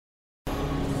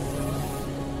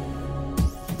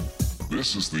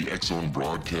This is the X-Zone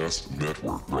Broadcast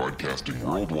Network, broadcasting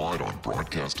worldwide on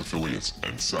broadcast affiliates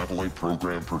and satellite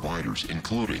program providers,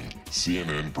 including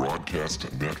CNN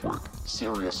Broadcast Network,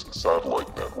 Sirius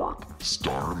Satellite Network,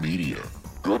 Star Media,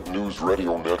 Good News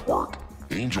Radio Network,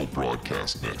 Angel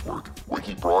Broadcast Network,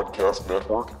 Wiki Broadcast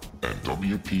Network, and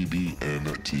WPBN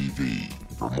TV.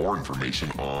 For more information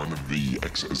on the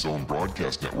X-Zone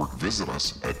Broadcast Network, visit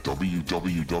us at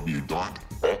www.xzbn.net.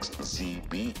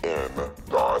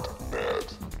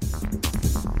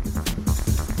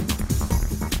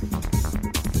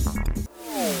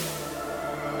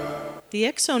 The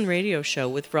X-Zone Radio Show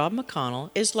with Rob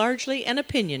McConnell is largely an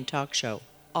opinion talk show.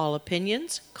 All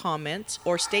opinions, comments,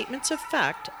 or statements of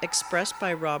fact expressed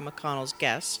by Rob McConnell's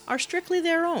guests are strictly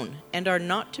their own and are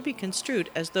not to be construed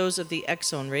as those of the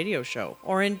X-Zone Radio Show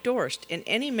or endorsed in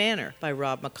any manner by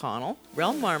Rob McConnell,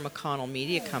 Relmar McConnell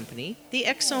Media Company, the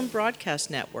X-Zone Broadcast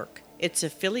Network, its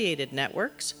affiliated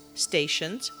networks,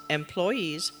 stations,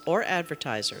 employees, or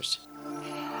advertisers.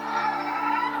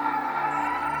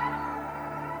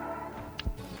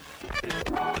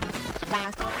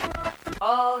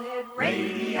 All Hit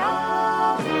Radio.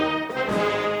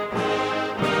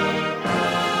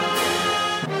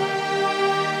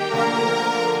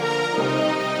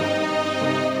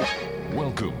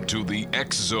 Welcome to the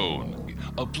X-Zone,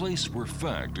 a place where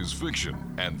fact is fiction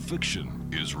and fiction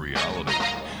is reality.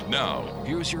 Now,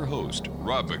 here's your host,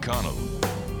 Rob McConnell.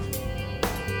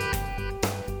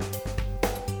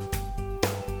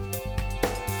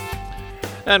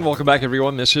 And welcome back,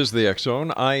 everyone. This is the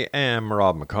X-Zone. I am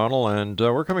Rob McConnell, and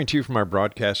we're coming to you from our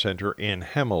broadcast center in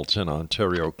Hamilton,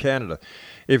 Ontario, Canada.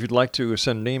 If you'd like to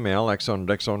send an email,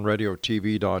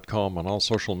 xzone@xzoneradiotv.com on all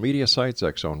social media sites,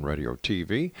 X-Zone Radio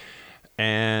TV.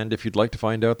 And if you'd like to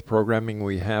find out the programming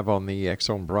we have on the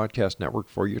X-Zone Broadcast Network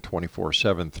for you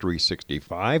 24/7,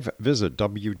 365, visit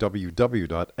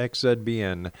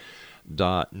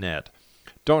www.xzbn.net.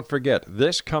 Don't forget,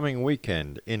 this coming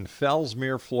weekend in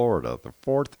Fellsmere, Florida, the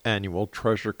 4th Annual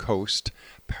Treasure Coast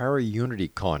Para-Unity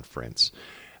Conference.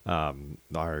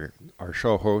 Our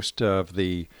show host of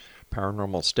the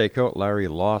Paranormal Stakeout, Larry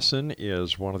Lawson,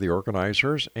 is one of the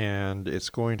organizers, and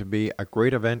it's going to be a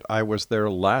great event. I was there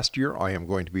last year. I am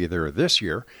going to be there this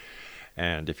year.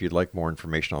 And if you'd like more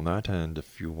information on that, and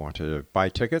if you want to buy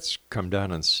tickets, come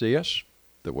down and see us.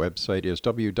 The website is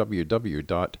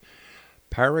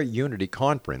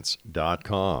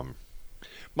www.paraunityconference.com.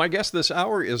 My guest this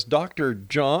hour is Dr.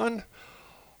 John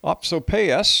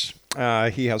Opsopaus.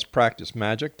 He has practiced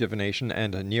magic, divination,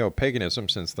 and neo-paganism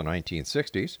since the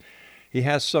 1960s. He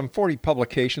has some 40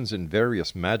 publications in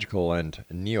various magical and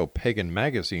neo-pagan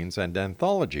magazines and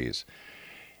anthologies.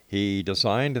 He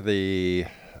designed the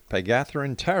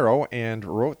Pythagorean Tarot and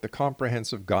wrote the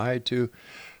comprehensive guide to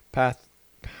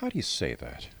how do you say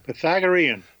that?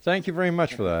 Pythagorean. Thank you very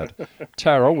much for that.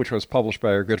 Tarot, which was published by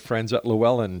our good friends at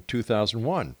Llewellyn in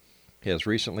 2001. He has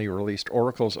recently released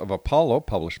Oracles of Apollo,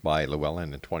 published by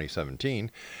Llewellyn in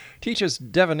 2017. Teaches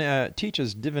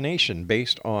divination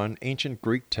based on ancient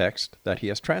Greek text that he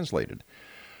has translated.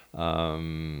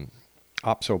 Opsopaus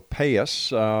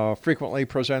frequently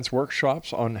presents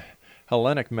workshops on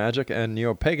Hellenic magic and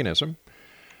neo-paganism,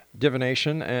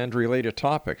 divination, and related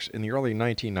topics. In the early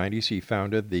 1990s, he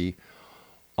founded the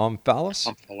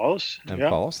Omphalos,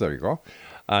 there you go,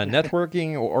 a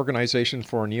networking organization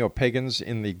for neo-pagans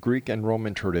in the Greek and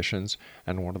Roman traditions,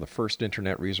 and one of the first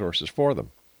internet resources for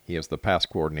them. He is the past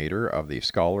coordinator of the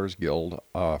Scholars Guild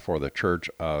for the Church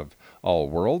of All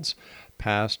Worlds,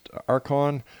 past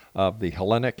archon of the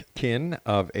Hellenic Kin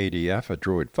of ADF, a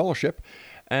Druid Fellowship,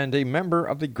 and a member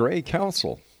of the Grey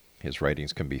Council. His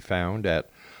writings can be found at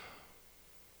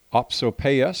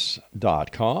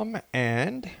opsopaus.com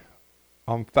and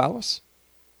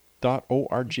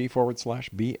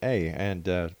omphalos.org/BA. And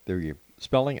the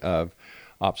spelling of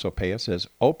Opsopaus is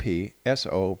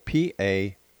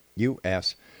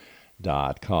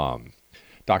OPSOPAUS.com.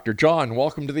 Dr. John,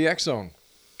 welcome to the X-Zone.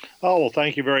 Oh, well,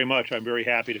 thank you very much. I'm very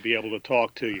happy to be able to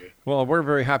talk to you. Well, we're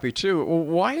very happy too.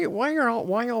 Why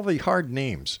all the hard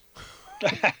names?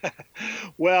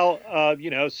 Well,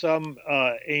 some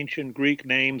ancient Greek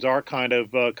names are kind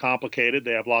of complicated.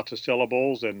 They have lots of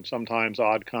syllables and sometimes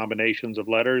odd combinations of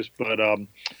letters. But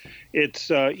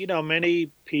it's, many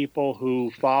people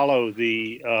who follow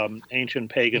the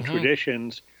ancient pagan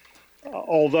traditions,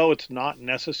 although it's not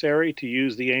necessary to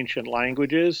use the ancient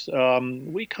languages,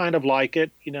 we kind of like it.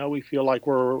 We feel like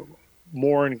we're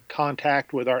more in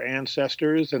contact with our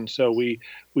ancestors, and so we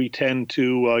tend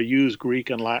to use Greek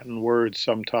and Latin words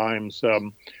sometimes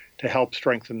to help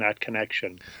strengthen that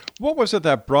connection. What was it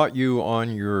that brought you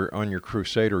on your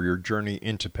crusade or your journey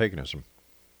into paganism?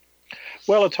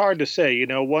 Well, it's hard to say.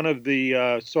 One of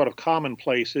the sort of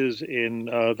commonplaces in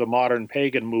the modern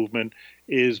pagan movement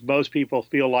is most people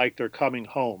feel like they're coming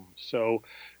home. So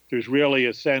there's really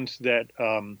a sense that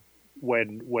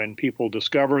when people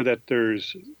discover that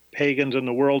there's pagans in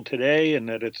the world today and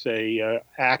that it's a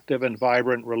active and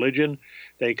vibrant religion,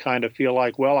 they kind of feel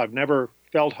like, well, I've never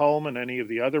felt home in any of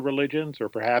the other religions, or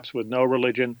perhaps with no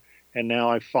religion, and now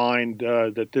I find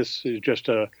that this is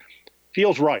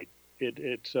feels right.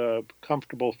 It's a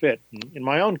comfortable fit. In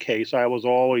my own case, I was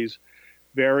always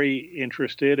very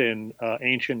interested in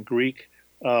ancient Greek,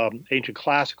 ancient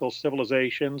classical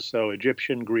civilizations, so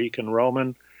Egyptian, Greek, and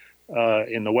Roman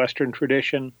in the Western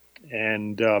tradition.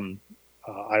 And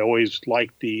I always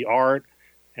liked the art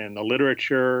and the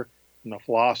literature and the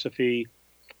philosophy.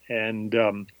 And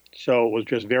so it was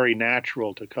just very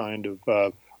natural to kind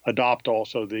of adopt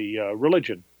also the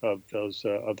religion of those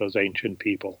ancient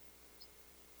people.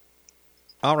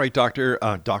 All right, Dr.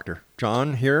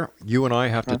 John here. You and I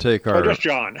have to take our... Oh, just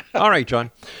John. All right, John.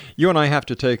 You and I have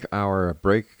to take our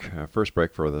first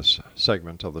break for this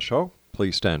segment of the show.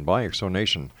 Please stand by,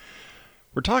 Exonation.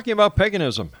 We're talking about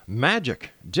paganism,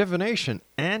 magic, divination,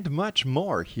 and much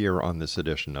more here on this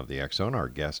edition of the X-Zone. Our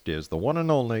guest is the one and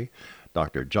only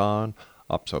Dr. John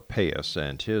Opsopaus,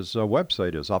 and his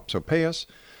website is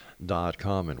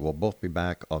opsopaus.com, and we'll both be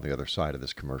back on the other side of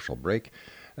this commercial break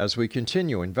as we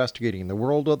continue investigating the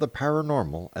world of the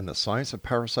paranormal and the science of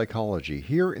parapsychology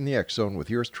here in the X-Zone with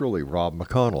yours truly, Rob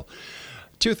McConnell.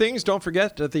 Two things, don't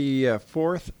forget the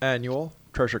fourth annual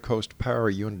Treasure Coast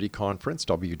Para Unity Conference,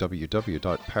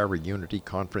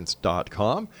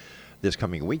 www.paraunityconference.com, this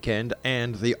coming weekend,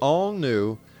 and the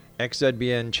all-new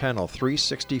XZBN Channel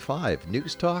 365,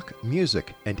 News Talk,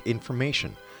 Music, and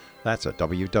Information. That's at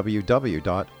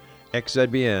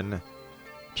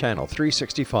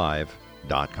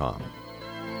www.xzbnchannel365.com.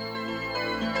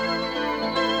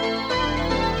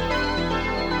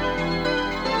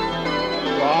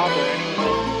 Rob, or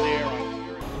anyone there,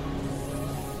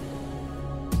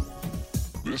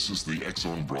 This is the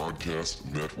X-Zone Broadcast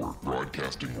Network,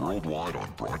 broadcasting worldwide on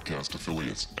broadcast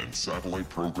affiliates and satellite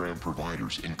program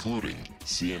providers, including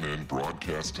CNN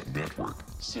Broadcast Network,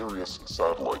 Sirius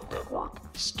Satellite Network,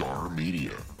 Star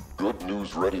Media, Good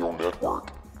News Radio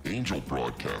Network, Angel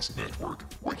Broadcast Network,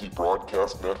 Wiki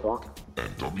Broadcast Network, and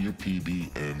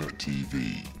WPBN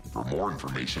TV. For more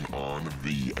information on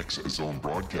the X-Zone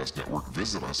Broadcast Network,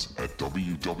 visit us at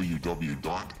www.xzbn.net.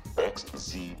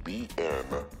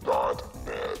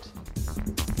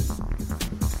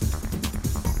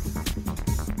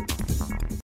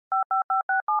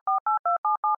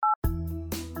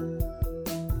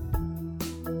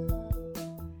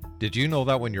 Did you know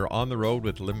that when you're on the road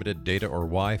with limited data or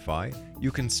Wi-Fi,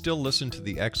 you can still listen to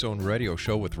the X-Zone Radio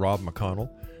Show with Rob McConnell,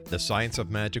 The Science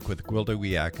of Magic with Gwilda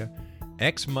Wiyaka,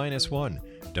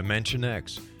 X-1, Dimension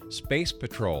X, Space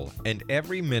Patrol, and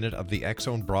every minute of the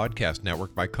X-Zone Broadcast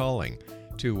Network by calling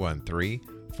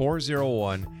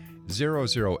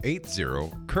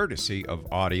 213-401-0080, courtesy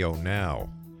of Audio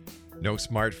Now. No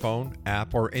smartphone,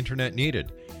 app, or internet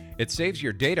needed. It saves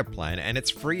your data plan, and it's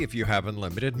free if you have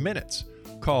unlimited minutes.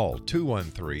 Call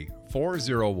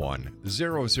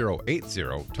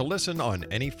 213-401-0080 to listen on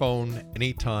any phone,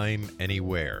 anytime,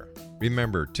 anywhere.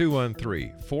 Remember,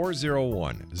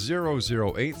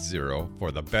 213-401-0080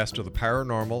 for the best of the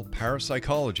paranormal,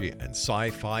 parapsychology, and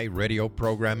sci-fi radio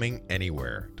programming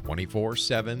anywhere,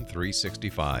 24/7,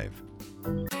 365.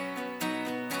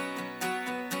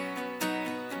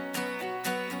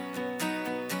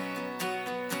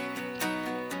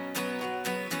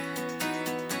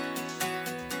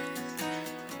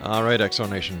 All right,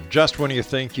 Exonation. Just when you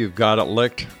think you've got it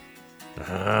licked,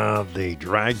 they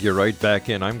drag you right back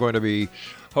in. I'm going to be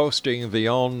hosting the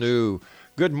all-new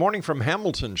Good Morning from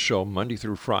Hamilton show Monday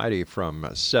through Friday from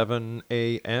 7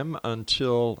 a.m.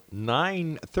 until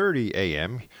 9:30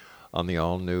 a.m. on the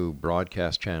all-new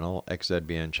broadcast channel,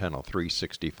 XZBN Channel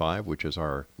 365, which is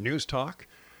our news talk,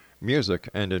 music,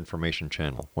 and information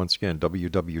channel. Once again,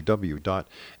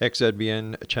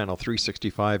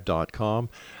 www.xzbnchannel365.com.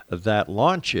 That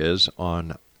launches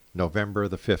on November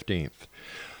the 15th.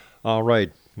 All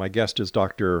right, my guest is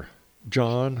Dr.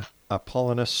 John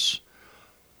Apollonius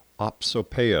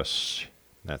Opsopaus.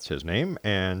 That's his name.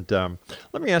 And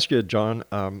let me ask you, John,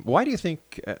 why do you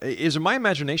think, is it my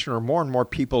imagination, or more and more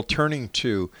people turning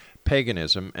to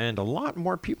paganism, and a lot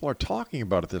more people are talking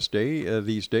about it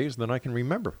these days than I can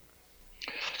remember?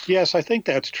 Yes, I think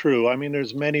that's true. I mean,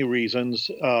 there's many reasons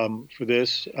for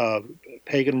this.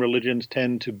 Pagan religions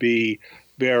tend to be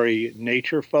very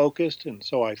nature-focused, and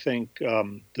so I think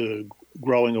the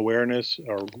growing awareness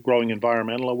or growing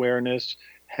environmental awareness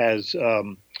has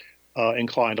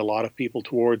inclined a lot of people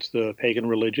towards the pagan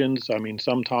religions. I mean,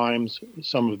 sometimes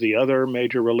some of the other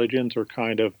major religions are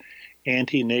kind of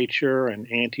anti-nature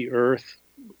and anti-earth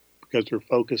because they're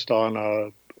focused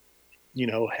on,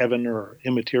 heaven or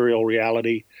immaterial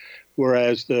reality,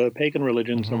 whereas the pagan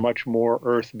religions are much more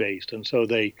earth-based. And so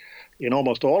in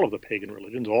almost all of the pagan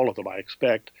religions, all of them I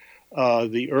expect,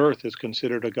 the earth is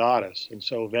considered a goddess. And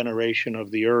so veneration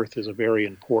of the earth is a very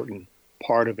important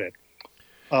part of it.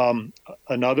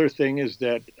 Another thing is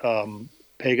that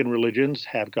pagan religions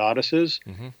have goddesses,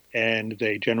 and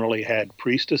they generally had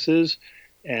priestesses.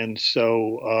 And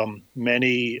so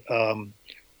many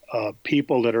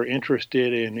people that are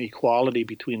interested in equality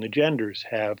between the genders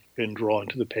have been drawn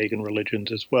to the pagan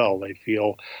religions as well. They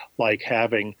feel like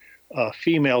having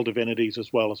female divinities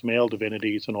as well as male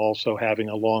divinities, and also having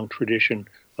a long tradition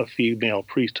of female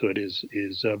priesthood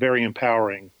is very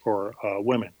empowering for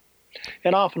women.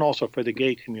 And often also for the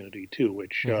gay community, too,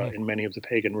 which in many of the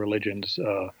pagan religions,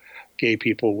 gay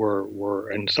people were,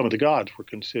 and some of the gods were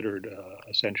considered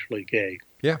essentially gay.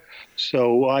 Yeah.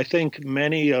 So I think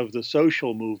many of the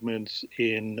social movements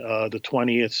in the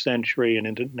 20th century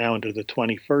and now into the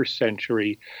 21st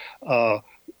century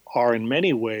are in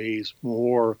many ways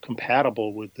more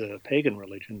compatible with the pagan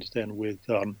religions than with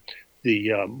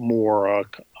the more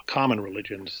common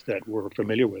religions that we're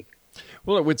familiar with.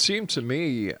 Well, it would seem to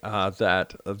me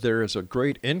that there is a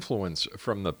great influence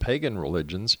from the pagan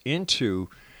religions into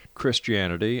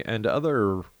Christianity and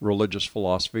other religious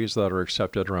philosophies that are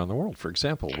accepted around the world. For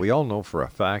example, we all know for a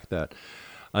fact that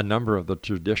a number of the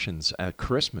traditions at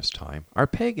Christmas time are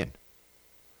pagan.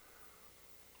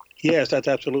 Yes, that's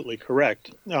absolutely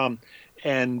correct.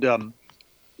 It's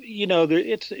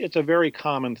a very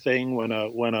common thing when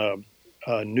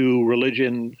a new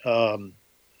religion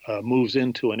moves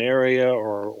into an area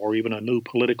or even a new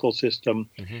political system,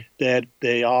 that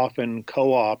they often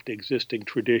co-opt existing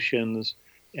traditions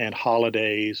and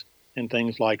holidays and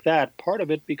things like that. Part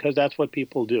of it because that's what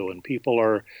people do, and people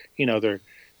are,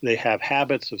 they have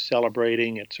habits of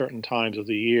celebrating at certain times of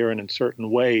the year and in certain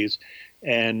ways,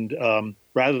 and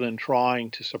rather than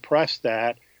trying to suppress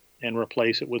that and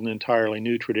replace it with an entirely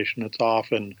new tradition, it's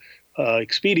often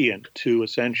expedient to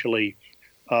essentially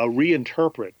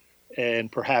reinterpret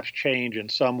and perhaps change in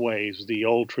some ways the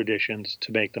old traditions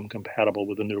to make them compatible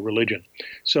with the new religion.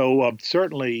 So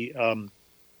certainly,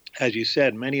 as you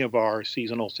said, many of our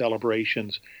seasonal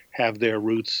celebrations have their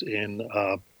roots in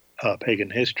pagan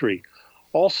history.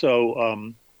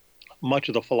 Also, much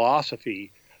of the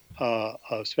philosophy,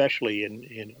 especially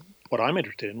in what I'm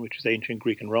interested in, which is ancient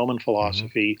Greek and Roman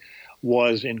philosophy,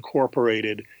 was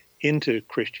incorporated into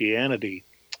Christianity.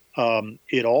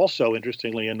 It also,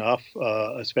 interestingly enough,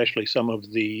 especially some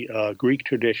of the Greek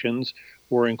traditions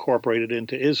were incorporated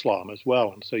into Islam as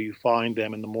well. And so you find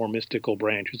them in the more mystical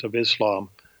branches of Islam,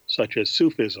 such as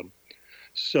Sufism.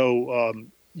 So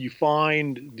you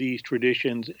find these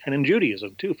traditions, and in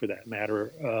Judaism too, for that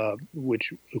matter,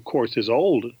 which of course is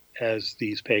old as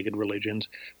these pagan religions,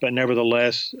 but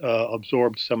nevertheless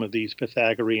absorbed some of these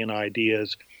Pythagorean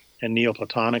ideas and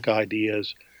Neoplatonic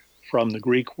ideas from the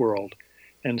Greek world.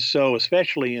 And so,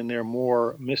 especially in their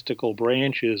more mystical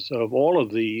branches of all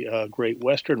of the great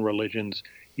Western religions,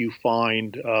 you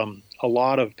find a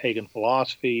lot of pagan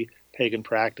philosophy, pagan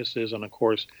practices, and of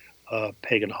course,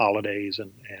 pagan holidays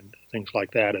and things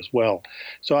like that as well.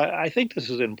 So I think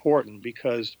this is important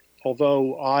because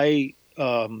although I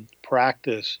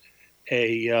practice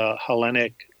a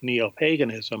Hellenic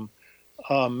neo-paganism,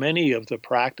 many of the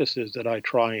practices that I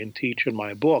try and teach in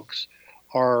my books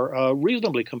are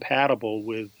reasonably compatible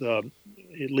with,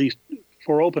 at least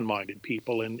for open-minded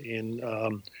people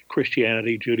in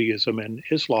Christianity, Judaism, and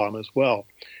Islam as well.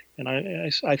 And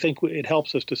I think it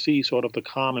helps us to see sort of the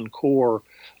common core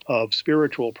of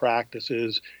spiritual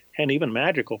practices and even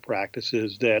magical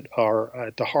practices that are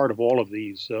at the heart of all of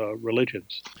these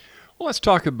religions. Well, let's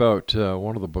talk about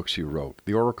one of the books you wrote,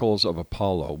 The Oracles of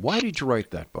Apollo. Why did you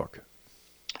write that book?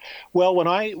 Well, when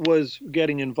I was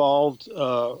getting involved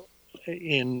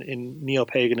in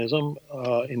neo-paganism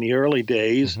in the early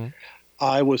days,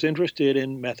 I was interested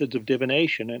in methods of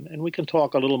divination. And we can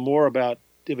talk a little more about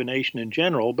divination in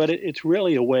general, but it's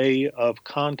really a way of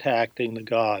contacting the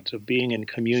gods, of being in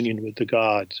communion with the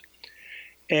gods.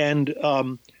 And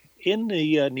in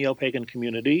the neo-pagan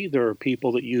community, there are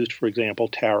people that used, for example,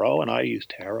 tarot, and I use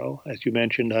tarot. As you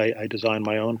mentioned, I designed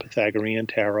my own Pythagorean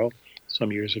tarot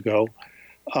some years ago.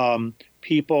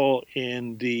 People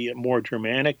in the more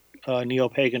Germanic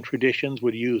neo-pagan traditions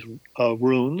would use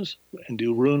runes and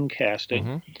do rune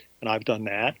casting, and I've done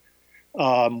that.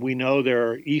 We know there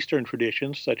are Eastern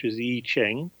traditions such as the I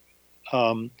Ching,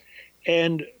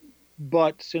 and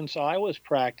But since I was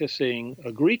practicing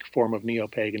a Greek form of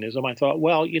neo-paganism, I thought,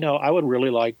 well, I would really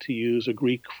like to use a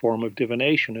Greek form of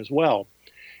divination as well.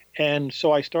 And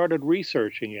so I started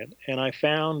researching it, and I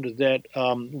found that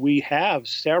we have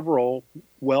several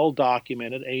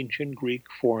well-documented ancient Greek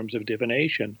forms of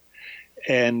divination.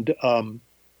 And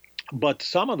but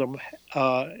some of them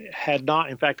had not.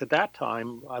 In fact, at that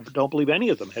time, I don't believe any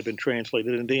of them had been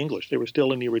translated into English. They were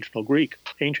still in the original Greek,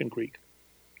 ancient Greek.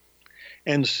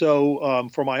 And so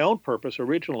for my own purpose,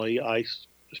 originally, I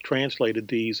translated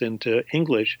these into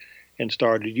English and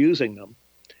started using them.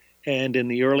 And in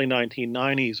the early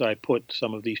 1990s, I put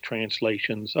some of these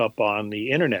translations up on the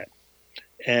internet.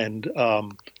 And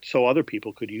so other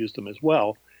people could use them as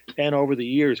well. And over the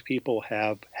years, people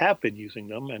have been using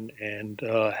them and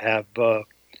have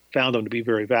found them to be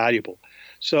very valuable.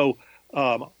 So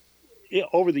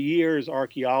over the years,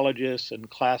 archaeologists and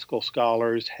classical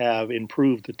scholars have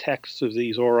improved the texts of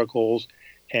these oracles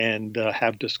and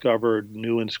have discovered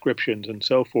new inscriptions and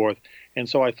so forth. And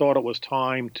so I thought it was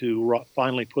time to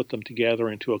finally put them together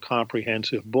into a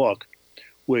comprehensive book,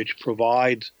 which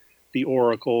provides the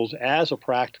oracles as a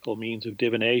practical means of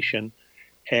divination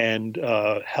and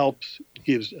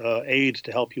gives aids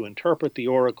to help you interpret the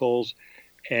oracles,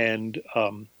 and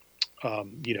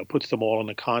puts them all in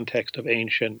the context of the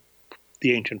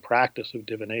ancient practice of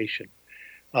divination.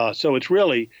 So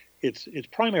it's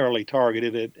primarily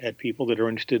targeted at people that are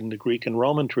interested in the Greek and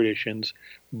Roman traditions,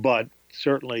 but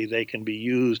certainly they can be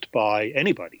used by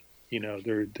anybody.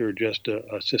 They're just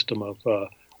a system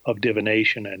of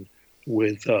divination, and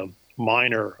with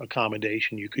minor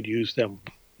accommodation, you could use them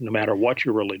no matter what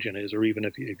your religion is, or even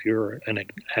if you're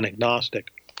an agnostic.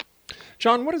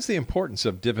 John, what is the importance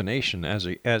of divination as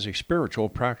a spiritual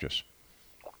practice?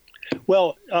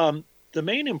 Well, the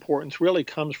main importance really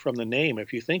comes from the name.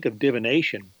 If you think of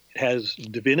divination, it has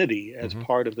divinity as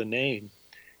part of the name.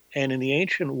 And in the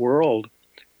ancient world,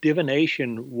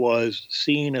 divination was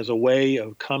seen as a way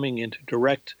of coming into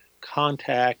direct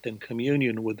contact and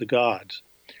communion with the gods.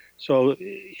 So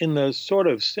in the sort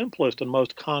of simplest and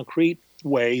most concrete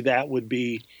way, that would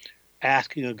be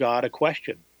asking a god a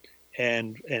question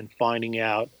and finding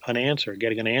out an answer,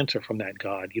 getting an answer from that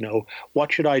god.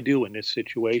 What should I do in this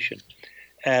situation?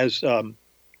 As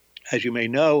you may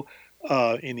know,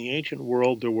 in the ancient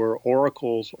world, there were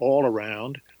oracles all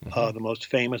around. The most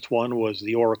famous one was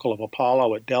the Oracle of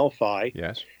Apollo at Delphi.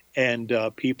 Yes. And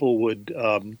people would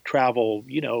travel,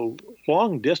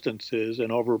 long distances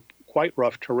and over quite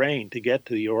rough terrain to get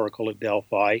to the Oracle at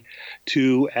Delphi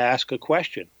to ask a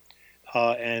question.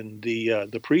 And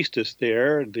the priestess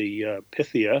there, the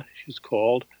Pythia, she's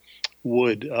called,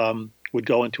 would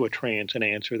go into a trance and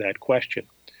answer that question.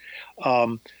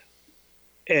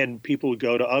 And people would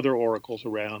go to other oracles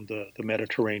around the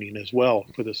Mediterranean as well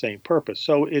for the same purpose.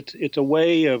 So it's a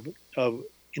way of,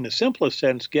 in the simplest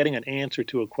sense, getting an answer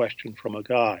to a question from a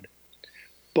god.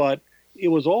 But it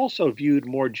was also viewed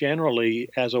more generally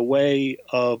as a way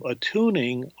of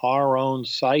attuning our own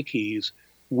psyches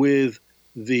with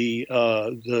the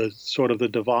sort of the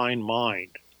divine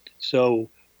mind. So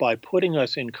by putting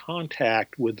us in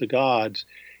contact with the gods,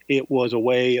 it was a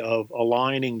way of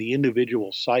aligning the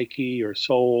individual psyche or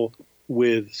soul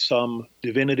with some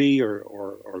divinity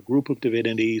or group of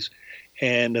divinities,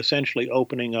 and essentially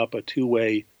opening up a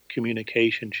two-way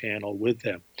communication channel with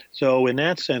them. So in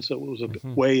that sense, it was a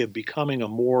way of becoming a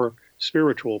more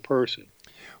spiritual person.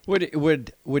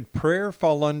 Would prayer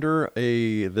fall under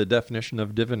the definition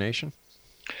of divination?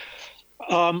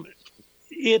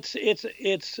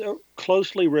 It's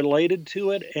closely related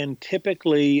to it, and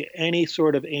typically any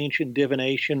sort of ancient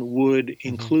divination would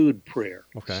include prayer.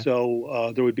 Okay.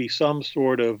 So there would be some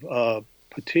sort of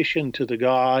petition to the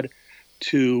god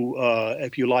to,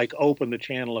 if you like, open the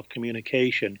channel of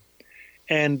communication.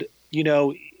 And,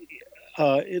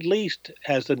 at least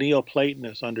as the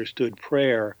Neoplatonists understood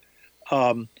prayer,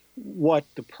 what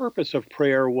the purpose of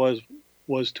prayer was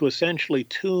to essentially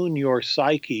tune your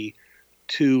psyche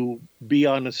to be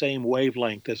on the same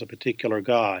wavelength as a particular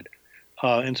god.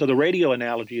 And so the radio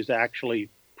analogy is actually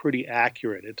pretty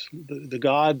accurate. It's the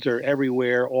gods are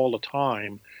everywhere all the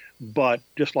time, but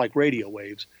just like radio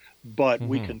waves, but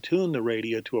we can tune the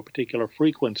radio to a particular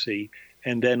frequency,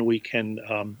 and then we can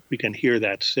hear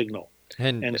that signal.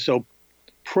 And so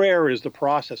prayer is the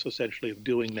process essentially of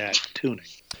doing that tuning.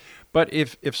 But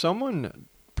if someone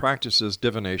practices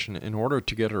divination in order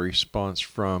to get a response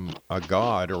from a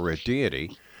god or a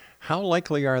deity, how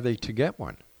likely are they to get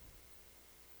one?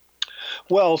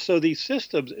 Well, so these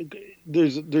systems,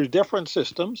 there's different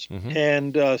systems,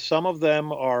 and some of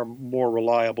them are more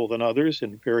reliable than others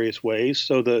in various ways.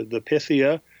 So the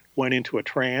Pythia went into a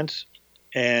trance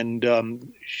And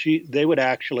they would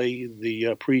actually,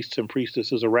 the priests and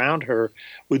priestesses around her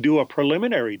would do a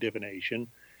preliminary divination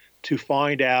to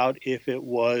find out if it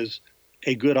was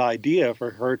a good idea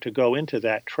for her to go into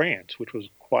that trance, which was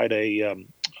quite a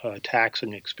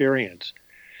taxing experience.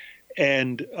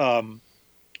 And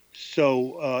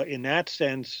so in that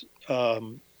sense,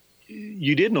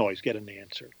 you didn't always get an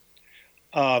answer.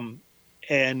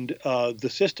 And the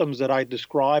systems that I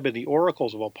describe in the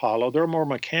oracles of Apollo, they're more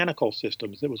mechanical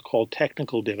systems. It was called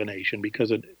technical divination because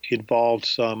it involved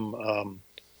some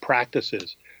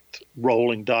practices,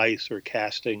 rolling dice or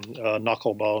casting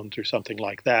knuckle bones or something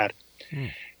like that.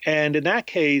 And in that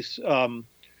case,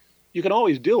 you can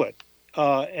always do it,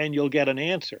 and you'll get an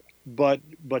answer. But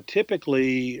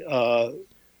typically,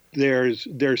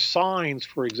 there's signs,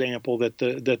 for example, that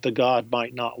the god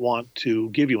might not want to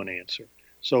give you an answer.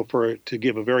 So to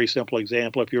give a very simple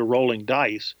example, if you're rolling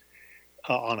dice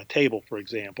on a table, for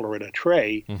example, or in a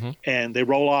tray, and they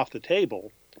roll off the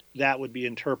table, that would be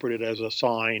interpreted as a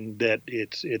sign that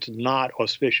it's not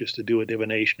auspicious to do a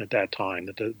divination at that time,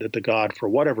 that the god, for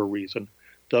whatever reason,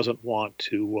 doesn't want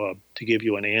to give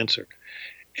you an answer.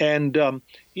 And the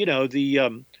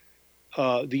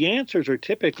answers are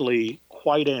typically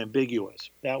quite ambiguous.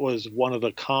 That was one of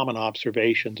the common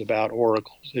observations about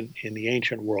oracles in the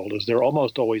ancient world, is they're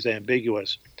almost always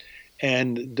ambiguous.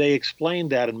 And they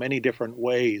explained that in many different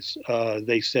ways.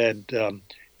 They said,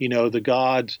 the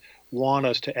gods want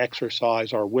us to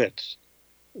exercise our wits,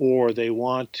 or they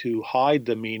want to hide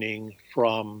the meaning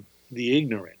from the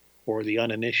ignorant or the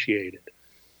uninitiated,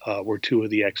 were two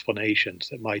of the explanations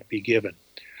that might be given.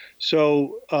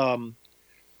 So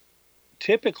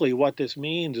typically what this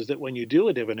means is that when you do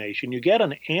a divination, you get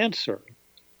an answer,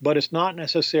 but it's not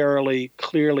necessarily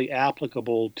clearly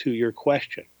applicable to your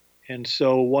question. And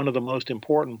so one of the most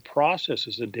important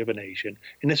processes in divination,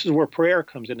 and this is where prayer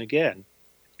comes in again,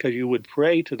 because you would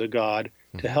pray to the god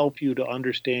to help you to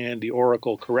understand the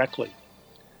oracle correctly.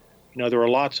 There are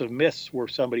lots of myths where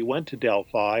somebody went to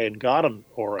Delphi and got an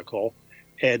oracle,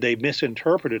 and they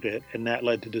misinterpreted it, and that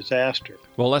led to disaster.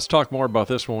 Well, let's talk more about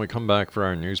this when we come back for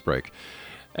our news break.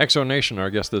 Exonation, our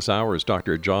guest this hour is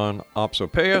Dr. John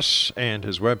Opsopaus, and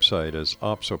his website is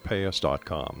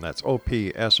opsopaus.com. That's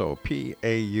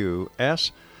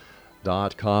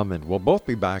opsopaus.com, and we'll both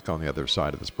be back on the other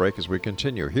side of this break as we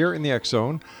continue here in the X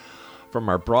Zone from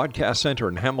our broadcast center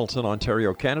in Hamilton,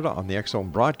 Ontario, Canada, on the X Zone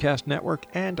Broadcast Network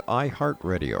and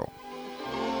iHeartRadio.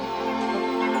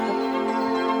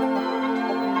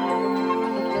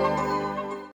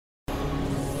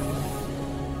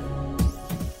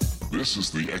 This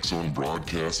is the X Zone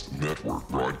Broadcast Network,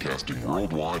 broadcasting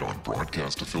worldwide on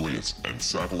broadcast affiliates and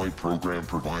satellite program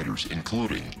providers,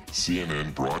 including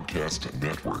CNN Broadcast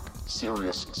Network,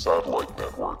 Sirius Satellite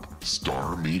Network,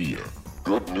 Star Media,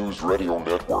 Good News Radio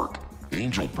Network,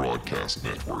 Angel Broadcast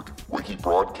Network, Wiki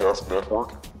Broadcast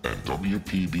Network, and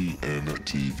WPBN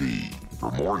TV. For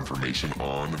more information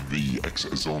on the X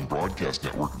Zone Broadcast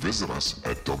Network, visit us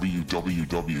at www.xzbn.net.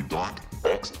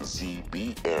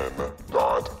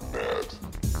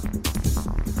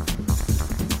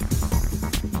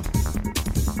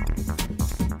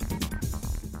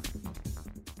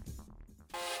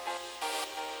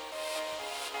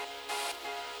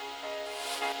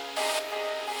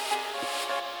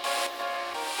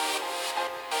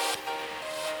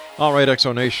 All right,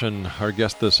 Exonation, our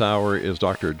guest this hour is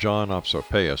Dr. John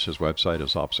Opsopaus. His website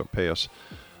is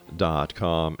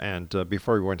opsopaus.com. And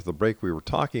before we went to the break, we were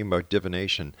talking about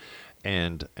divination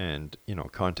and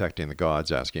contacting the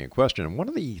gods, asking a question. And one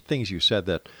of the things you said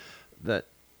that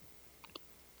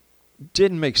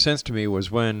didn't make sense to me was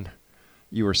when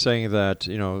you were saying that,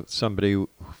 somebody,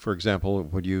 for example,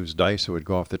 would use dice that would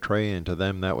go off the tray, and to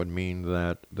them that would mean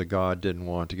that the god didn't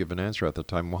want to give an answer at the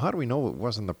time. Well, how do we know it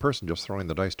wasn't the person just throwing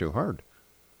the dice too hard?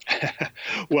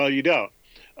 Well, you don't.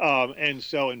 And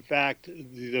so, in fact,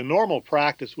 the normal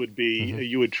practice would be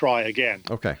you would try again.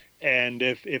 Okay. And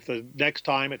if the next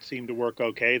time it seemed to work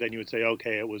okay, then you would say,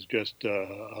 okay, it was just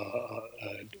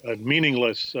a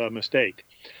meaningless mistake.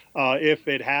 If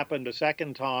it happened a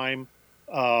second time,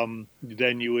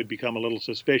 then you would become a little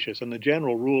suspicious. And the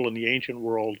general rule in the ancient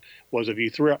world was if you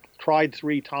tried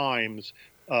 3 times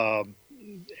and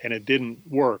it didn't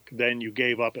work, then you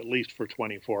gave up at least for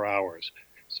 24 hours.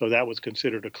 So that was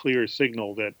considered a clear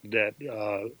signal that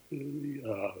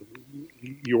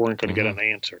you weren't going to get an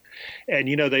answer. And,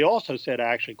 they also said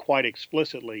actually quite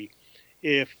explicitly,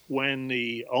 if when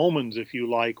the omens, if you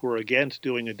like, were against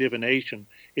doing a divination,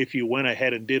 if you went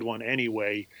ahead and did one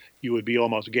anyway, you would be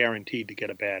almost guaranteed to get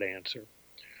a bad answer.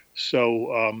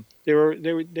 So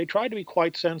they tried to be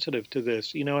quite sensitive to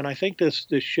this, and I think this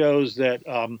shows that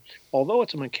although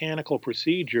it's a mechanical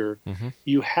procedure,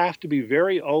 you have to be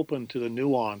very open to the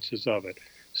nuances of it.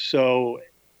 So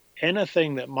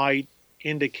anything that might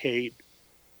indicate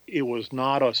it was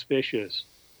not auspicious,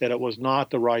 that it was not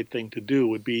the right thing to do,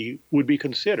 would be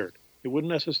considered. It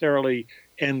wouldn't necessarily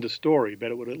end the story,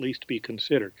 but it would at least be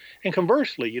considered. And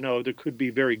conversely, there could be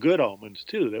very good omens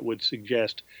too that would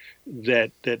suggest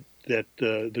that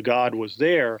the god was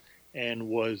there and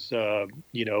was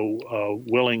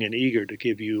willing and eager to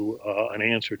give you an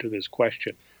answer to this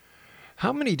question.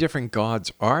 How many different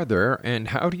gods are there, and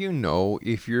how do you know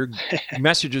if your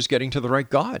message is getting to the right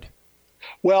god?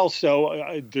 Well,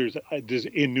 so there's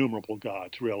innumerable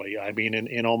gods, really. I mean,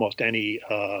 in almost any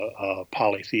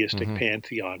polytheistic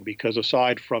pantheon, because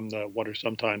aside from what are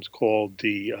sometimes called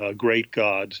the great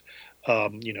gods,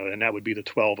 and that would be the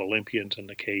 12 Olympians in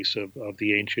the case of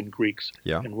the ancient Greeks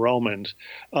and Romans,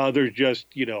 there's just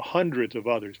hundreds of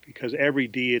others, because every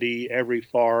deity, every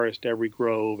forest, every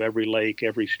grove, every lake,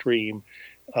 every stream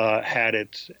had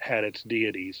its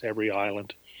deities, every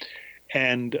island,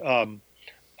 and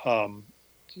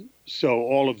so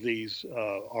all of these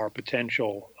are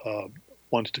potential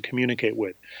ones to communicate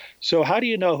with. So how do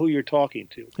you know who you're talking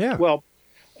to? Yeah. Well,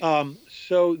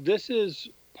 so this is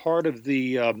part of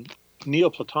the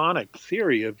Neoplatonic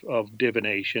theory of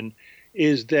divination,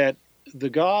 is that the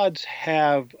gods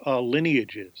have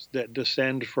lineages that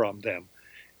descend from them.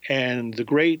 And the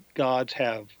great gods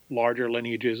have larger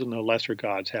lineages and the lesser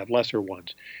gods have lesser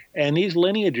ones. And these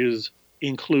lineages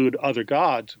include other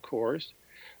gods, of course,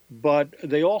 but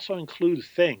they also include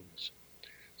things.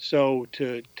 So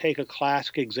to take a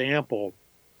classic example,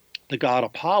 the god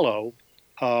Apollo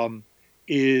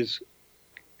is,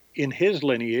 in his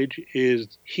lineage,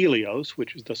 is Helios,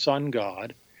 which is the sun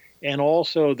god, and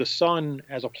also the sun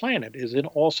as a planet is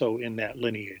also in that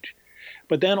lineage.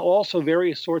 But then also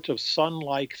various sorts of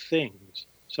sun-like things,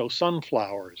 so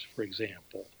sunflowers, for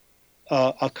example.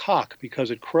 A cock,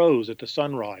 because it crows at the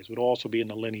sunrise, would also be in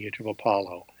the lineage of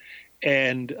Apollo.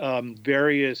 And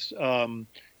various,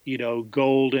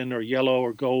 golden or yellow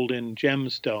or golden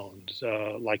gemstones,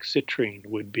 like citrine,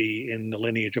 would be in the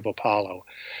lineage of Apollo.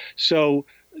 So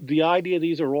the idea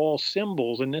these are all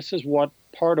symbols, and this is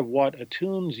part of what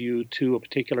attunes you to a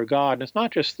particular god. And it's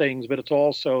not just things, but it's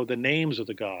also the names of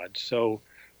the gods. So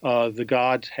the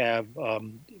gods have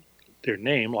their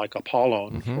name, like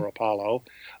Apollon for Apollo,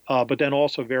 but then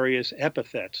also various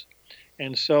epithets.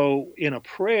 And so in a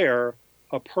prayer,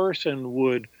 a person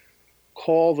would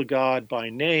call the god by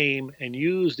name and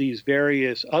use these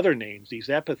various other names, these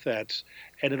epithets,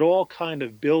 and it all kind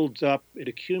of builds up, it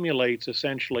accumulates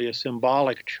essentially a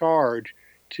symbolic charge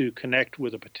to connect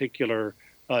with a particular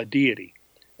deity.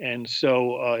 And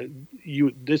so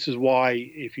this is why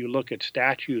if you look at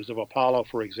statues of Apollo,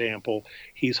 for example,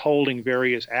 he's holding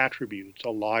various attributes, a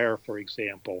lyre, for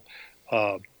example,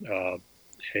 a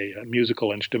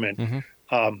musical instrument.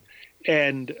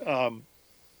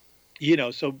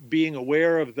 So being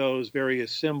aware of those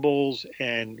various symbols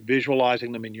and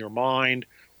visualizing them in your mind,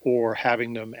 or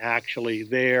having them actually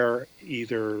there,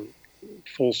 either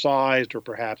full-sized or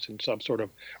perhaps in some sort of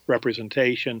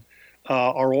representation,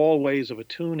 are all ways of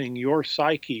attuning your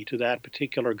psyche to that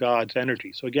particular god's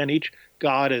energy. So again, each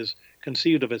god is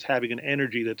conceived of as having an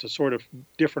energy that's a sort of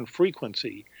different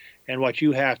frequency. And what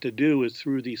you have to do is,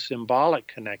 through these symbolic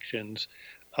connections,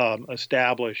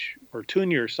 establish or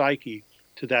tune your psyche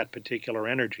to that particular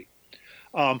energy.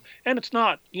 And it's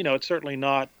not, it's certainly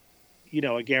not,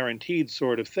 a guaranteed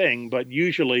sort of thing, but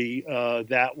usually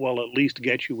that will at least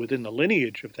get you within the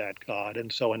lineage of that god.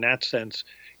 And so in that sense,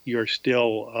 you're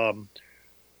still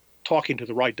talking to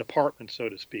the right department, so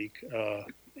to speak,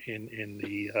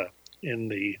 in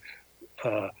the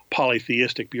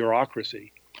polytheistic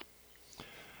bureaucracy.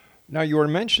 Now, you were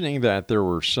mentioning that there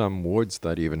were some woods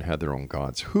that even had their own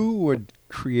gods. Who would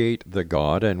create the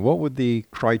god, and what would the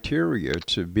criteria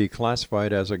to be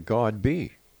classified as a god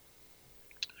be?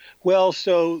 Well,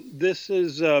 so this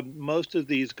is most of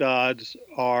these gods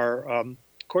are, of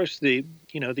course, the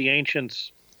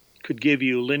ancients could give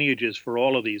you lineages for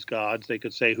all of these gods. They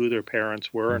could say who their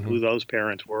parents were and who those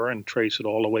parents were, and trace it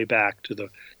all the way back to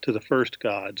the first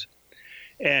gods.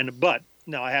 But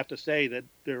now I have to say that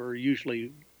there are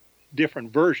usually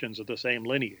different versions of the same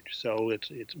lineage, so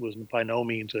it was by no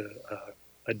means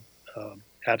a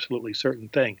absolutely certain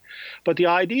thing. But the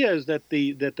idea is that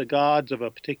the gods of a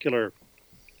particular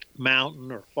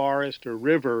mountain or forest or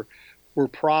river were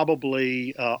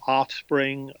probably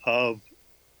offspring of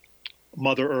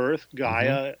Mother Earth,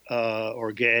 Gaia,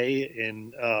 or Ge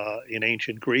in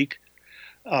ancient Greek.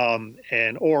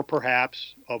 and or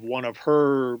perhaps of one of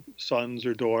her sons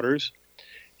or daughters.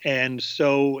 And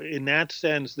so, in that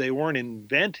sense, they weren't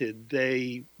invented;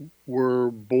 they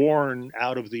were born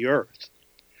out of the earth,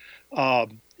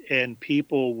 and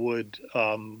people would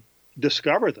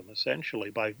discover them essentially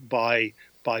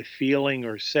by feeling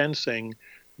or sensing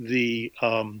the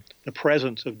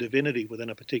presence of divinity within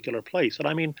a particular place. And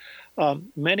I mean,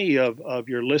 many of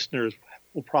your listeners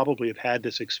will probably have had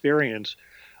this experience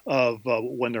of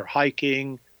when they're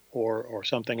hiking or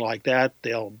something like that.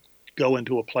 They'll go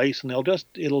into a place and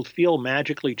it'll feel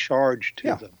magically charged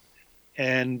to them.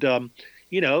 And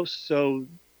so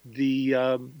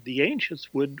the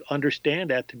ancients would understand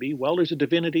that to be, well, there's a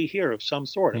divinity here of some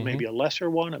sort. It may be a lesser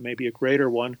one, it may be a greater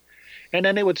one. And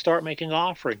then they would start making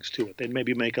offerings to it. They'd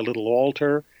maybe make a little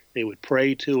altar. They would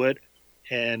pray to it.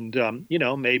 And,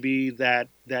 maybe that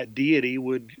deity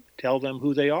would tell them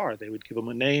who they are. They would give them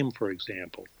a name, for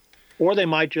example. Or they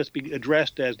might just be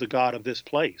addressed as the god of this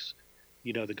place,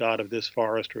 the god of this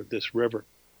forest or this river.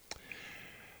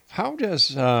 How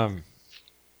does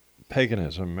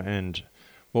paganism and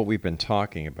what we've been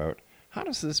talking about, how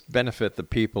does this benefit the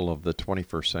people of the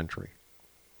 21st century?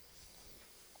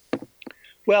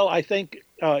 Well, I think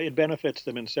it benefits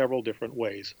them in several different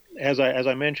ways. As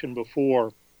I mentioned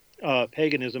before,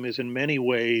 paganism is in many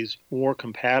ways more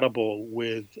compatible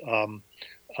with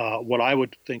what I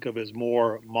would think of as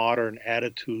more modern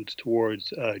attitudes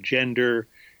towards gender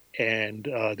and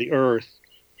the earth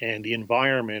and the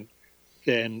environment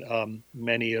than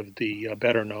many of the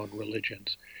better-known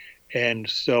religions. And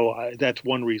so that's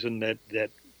one reason that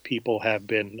people have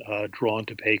been drawn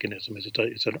to paganism.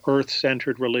 It's an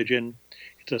earth-centered religion.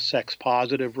 It's a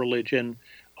sex-positive religion.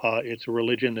 It's a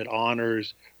religion that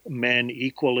honors men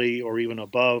equally or even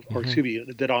above, or excuse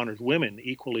me, that honors women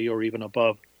equally or even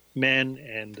above men,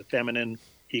 and the feminine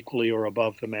equally or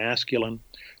above the masculine.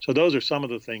 So those are some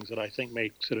of the things that I think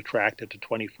makes it attractive to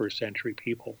 21st century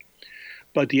people.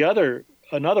 But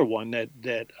another one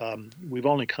that we've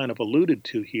only kind of alluded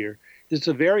to here is it's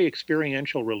a very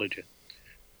experiential religion.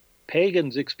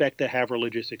 Pagans expect to have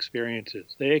religious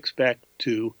experiences. They expect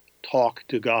to talk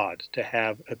to gods, to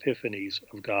have epiphanies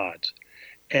of gods.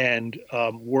 And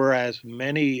whereas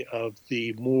many of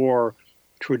the more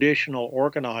traditional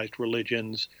organized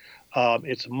religions,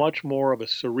 it's much more of a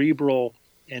cerebral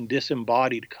and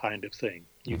disembodied kind of thing.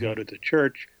 You go to the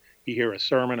church, you hear a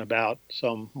sermon about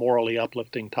some morally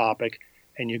uplifting topic,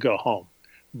 and you go home.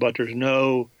 But there's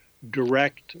no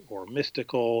direct or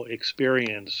mystical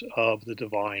experience of the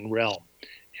divine realm.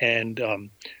 And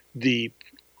the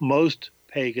most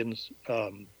pagans,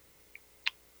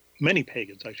 many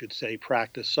pagans, I should say,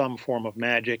 practice some form of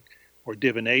magic or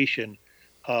divination,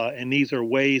 and these are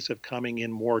ways of coming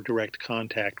in more direct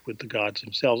contact with the gods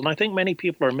themselves. And I think many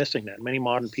people are missing that. Many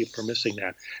modern people are missing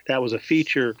that. That was a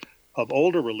feature of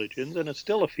older religions, and it's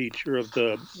still a feature of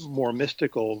the more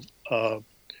mystical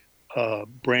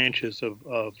branches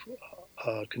of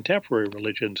contemporary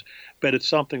religions, but it's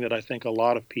something that I think a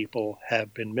lot of people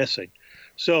have been missing.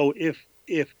 So if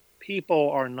people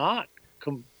are not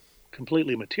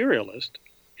completely materialist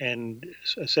and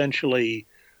essentially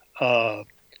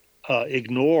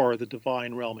ignore the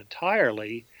divine realm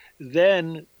entirely,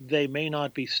 then they may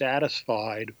not be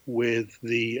satisfied with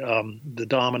the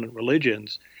dominant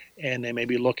religions, and they may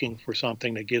be looking for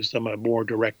something that gives them a more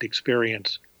direct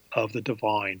experience of the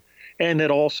divine, and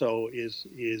that also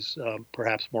is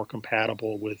perhaps more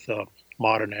compatible with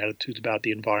modern attitudes about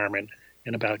the environment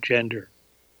and about gender.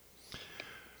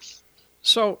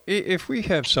 So if we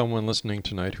have someone listening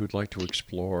tonight who'd like to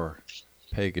explore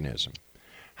paganism,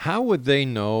 how would they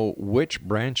know which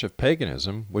branch of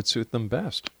paganism would suit them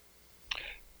best?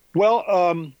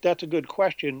 Well, that's a good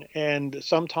question, and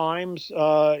sometimes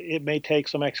it may take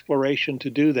some exploration to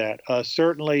do that.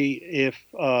 Certainly, if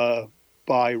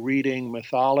by reading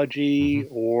mythology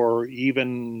or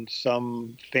even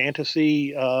some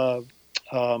fantasy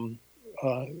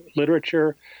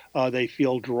literature, they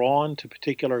feel drawn to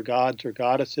particular gods or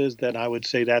goddesses, then I would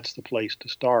say that's the place to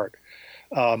start.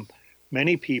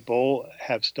 Many people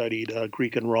have studied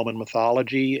Greek and Roman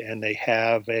mythology, and they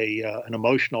have an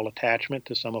emotional attachment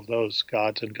to some of those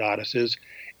gods and goddesses,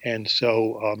 and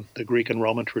so the Greek and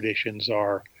Roman traditions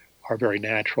are very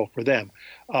natural for them.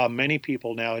 Many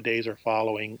people nowadays are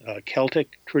following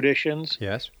Celtic traditions.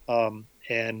 Yes.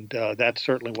 And that's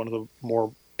certainly one of the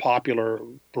more popular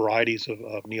varieties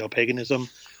of neo-paganism.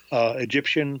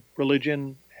 Egyptian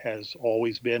religion has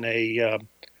always been a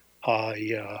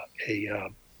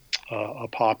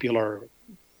popular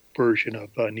version of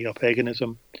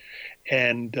neo-paganism,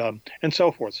 and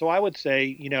so forth. So I would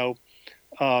say,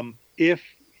 if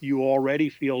you already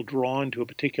feel drawn to a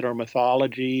particular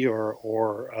mythology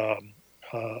or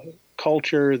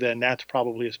culture, then that's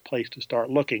probably a place to start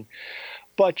looking.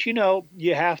 But,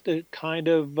 you have to kind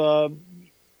of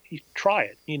try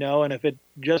it, and if it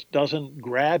just doesn't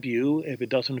grab you, if it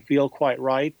doesn't feel quite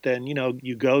right, then,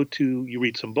 you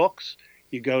read some books,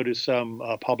 you go to some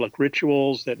public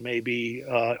rituals that may be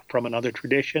from another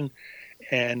tradition,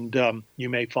 and you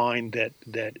may find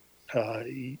that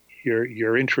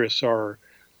your interests are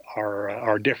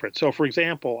different. So, for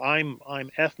example, I'm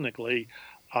ethnically,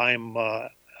 I'm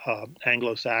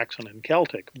Anglo-Saxon and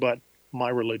Celtic, but my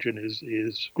religion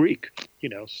is Greek,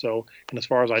 so, and as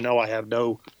far as I know, I have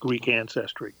no Greek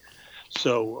ancestry.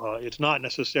 So it's not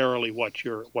necessarily what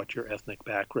your ethnic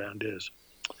background is.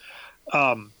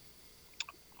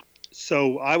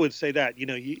 So I would say that,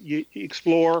 you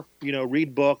explore,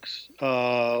 read books,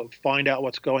 find out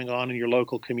what's going on in your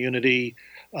local community,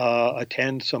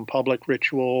 attend some public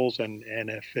rituals, and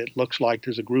if it looks like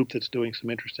there's a group that's doing some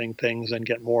interesting things, then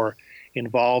get more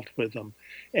involved with them.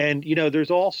 And,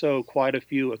 there's also quite a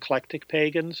few eclectic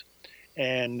pagans,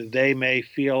 and they may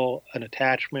feel an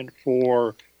attachment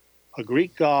for a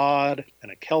Greek god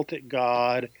and a Celtic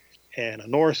god and a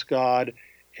Norse god,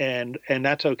 and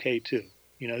that's okay too.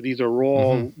 These are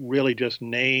all really just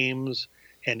names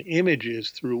and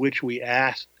images through which we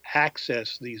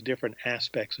access these different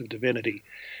aspects of divinity.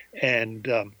 And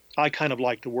I kind of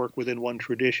like to work within one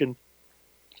tradition,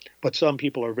 but some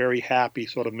people are very happy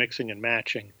sort of mixing and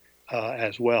matching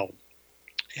as well.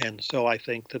 And so I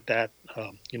think that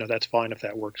that's fine if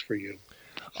that works for you.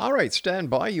 All right,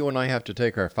 stand by. You and I have to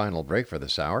take our final break for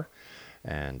this hour.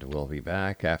 And we'll be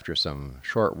back after some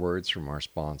short words from our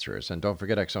sponsors. And don't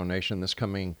forget, X Zone Nation, this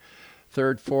coming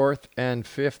 3rd, 4th, and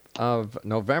 5th of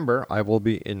November, I will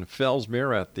be in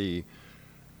Fellsmere at the,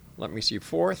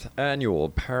 4th Annual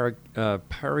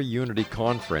Para-Unity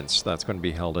Conference. That's going to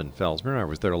be held in Fellsmere. I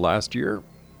was there last year.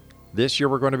 This year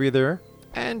we're going to be there.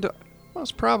 And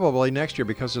most probably next year,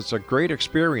 because it's a great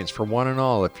experience for one and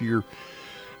all. If you're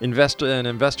an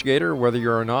investigator, whether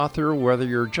you're an author, whether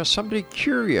you're just somebody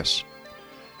curious,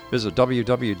 visit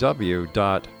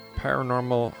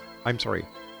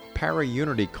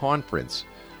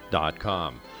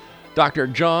paraunityconference.com. Dr.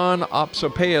 John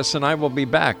Opsopaus and I will be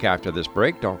back after this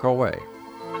break. Don't go away.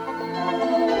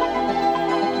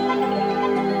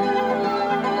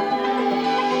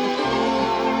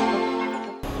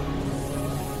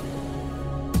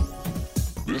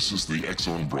 This is the X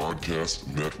Zone Broadcast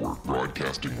Network,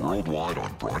 broadcasting worldwide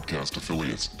on broadcast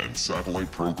affiliates and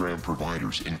satellite program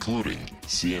providers, including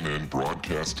CNN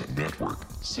Broadcast Network,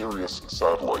 Sirius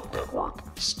Satellite Network,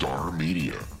 Star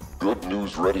Media, Good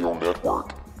News Radio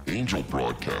Network, Angel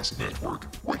Broadcast Network,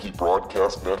 Wiki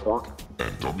Broadcast Network,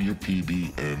 and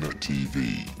WPBN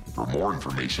TV. For more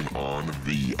information on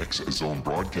the X Zone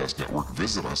Broadcast Network,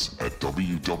 visit us at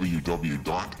www.xzbn.net.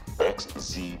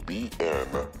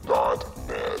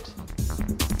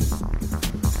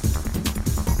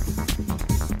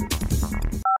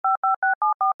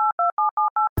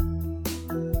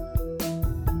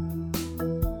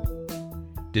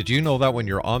 Did you know that when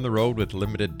you're on the road with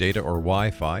limited data or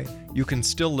Wi-Fi, you can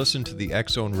still listen to the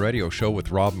X Zone Radio Show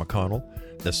with Rob McConnell,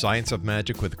 The Science of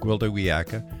Magic with Gwilda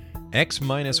Wiyaka,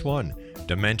 X-1,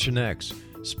 Dimension X,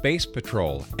 Space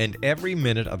Patrol, and every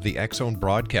minute of the X Zone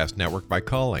Broadcast Network by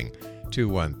calling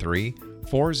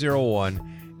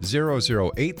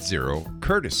 213-401-0080,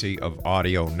 courtesy of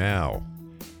Audio Now.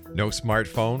 No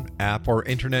smartphone, app, or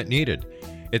internet needed.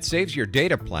 It saves your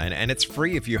data plan, and it's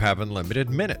free if you have unlimited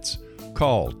minutes.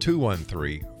 Call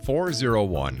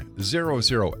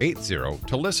 213-401-0080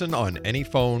 to listen on any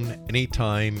phone,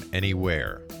 anytime,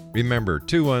 anywhere. Remember,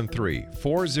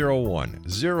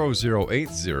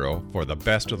 213-401-0080 for the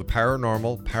best of the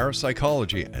paranormal,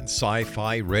 parapsychology, and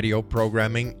sci-fi radio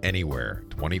programming anywhere,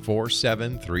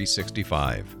 24/7,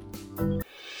 365.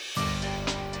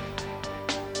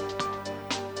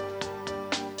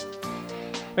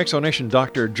 Exonation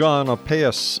Dr. John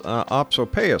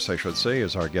Opsopaus, I should say,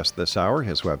 is our guest this hour.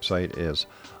 His website is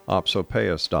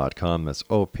opsopaus.com. That's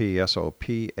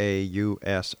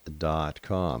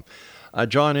opsopaus.com.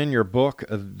 John, in your book,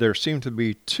 there seem to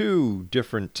be two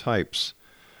different types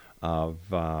of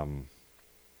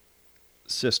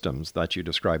systems that you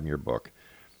describe in your book.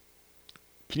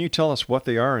 Can you tell us what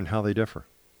they are and how they differ?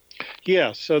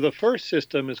 Yeah, so the first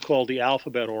system is called the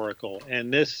Alphabet Oracle,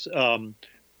 and this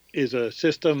is a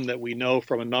system that we know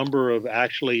from a number of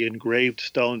actually engraved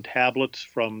stone tablets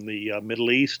from the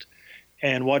Middle East.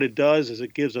 And what it does is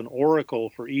it gives an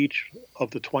oracle for each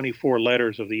of the 24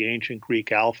 letters of the ancient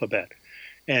Greek alphabet.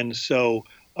 And so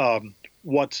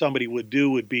what somebody would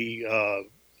do would be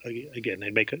again,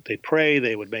 they'd pray,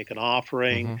 they would make an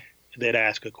offering, they'd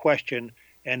ask a question,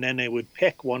 and then they would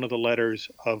pick one of the letters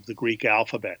of the Greek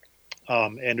alphabet.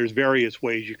 And there's various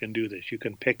ways you can do this. You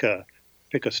can pick a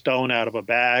stone out of a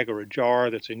bag or a jar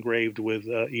that's engraved with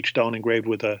each stone engraved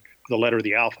with the letter of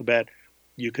the alphabet.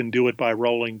 You can do it by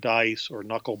rolling dice or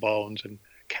knuckle bones and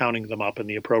counting them up in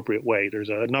the appropriate way. There's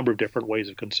a number of different ways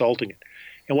of consulting it.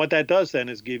 And what that does then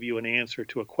is give you an answer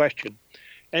to a question.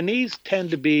 And these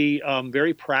tend to be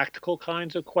very practical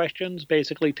kinds of questions,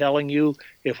 basically telling you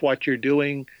if what you're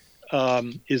doing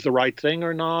is the right thing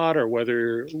or not,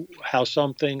 or how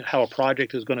a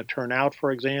project is going to turn out,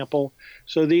 for example.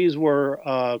 So these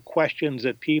were questions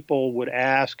that people would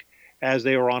ask as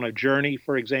they were on a journey,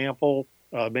 for example,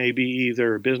 maybe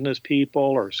either business people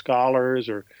or scholars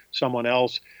or someone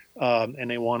else, and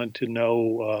they wanted to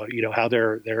know, how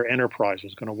their enterprise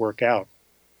was going to work out.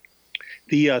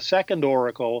 The second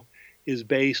oracle is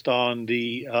based on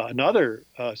another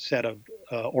set of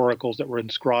oracles that were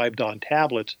inscribed on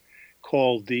tablets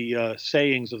called the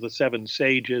sayings of the seven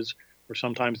sages, or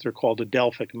sometimes they're called the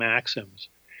Delphic maxims.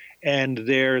 And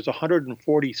there's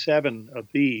 147 of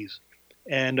these.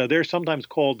 And they're sometimes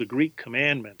called the Greek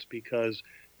commandments because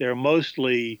they're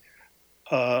mostly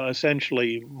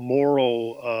essentially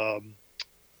moral.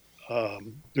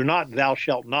 They're not thou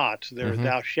shalt nots, they're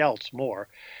thou shalts more.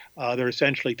 They're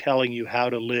essentially telling you how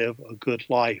to live a good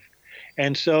life.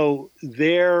 And so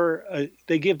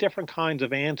they give different kinds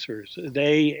of answers.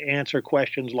 They answer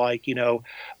questions like,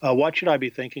 what should I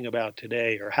be thinking about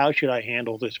today? Or how should I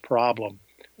handle this problem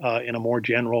in a more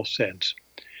general sense?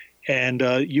 And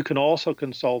you can also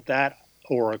consult that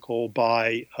oracle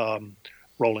by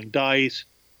rolling dice,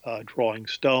 drawing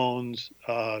stones,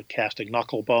 casting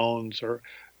knuckle bones, or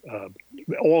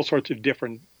all sorts of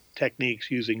different techniques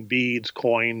using beads,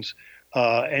 coins,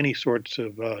 any sorts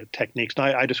of techniques. And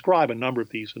I describe a number of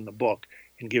these in the book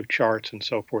and give charts and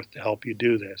so forth to help you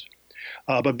do this.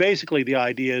 But basically the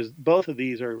idea is both of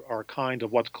these are kind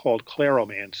of what's called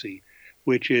kleromancy,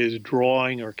 which is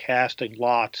drawing or casting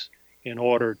lots in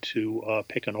order to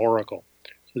pick an oracle.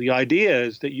 So the idea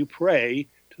is that you pray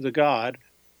to the god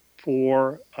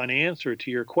for an answer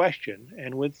to your question.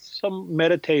 And with some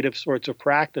meditative sorts of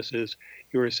practices,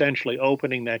 you're essentially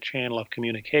opening that channel of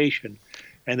communication.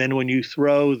 And then when you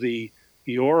throw the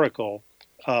oracle,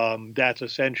 that's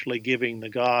essentially giving the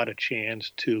god a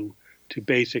chance to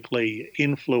basically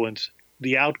influence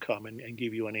the outcome and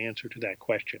give you an answer to that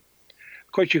question.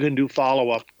 Of course, you can do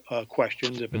follow-up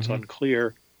questions if it's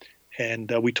unclear.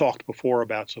 And we talked before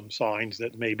about some signs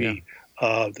that maybe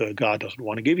the god doesn't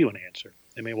want to give you an answer.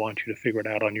 They may want you to figure it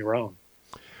out on your own.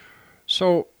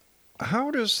 So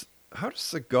how does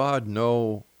the god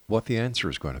know what the answer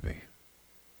is going to be?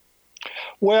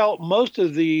 Well, most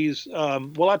of these,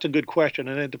 that's a good question,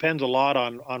 and it depends a lot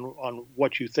on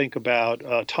what you think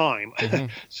about time,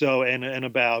 so and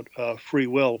about free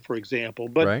will, for example.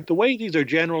 But the way these are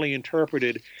generally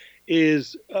interpreted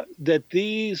is that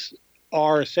these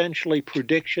are essentially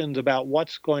predictions about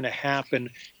what's going to happen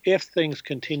if things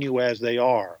continue as they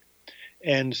are.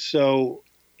 And so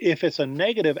if it's a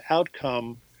negative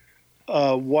outcome,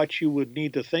 what you would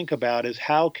need to think about is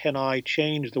how can I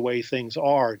change the way things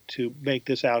are to make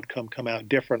this outcome come out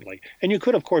differently? And you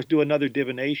could, of course, do another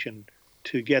divination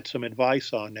to get some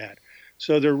advice on that.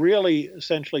 So they're really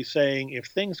essentially saying if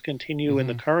things continue in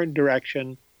the current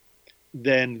direction,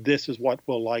 then this is what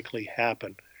will likely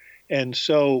happen. And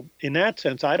so in that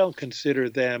sense, I don't consider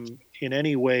them in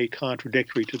any way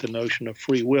contradictory to the notion of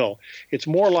free will. It's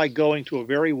more like going to a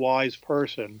very wise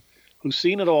person who's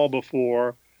seen it all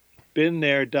before, been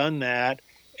there, done that,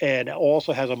 and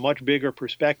also has a much bigger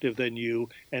perspective than you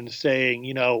and saying,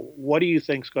 what do you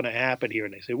think's going to happen here?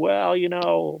 And they say, well,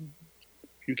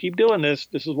 if you keep doing this,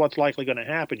 this is what's likely going to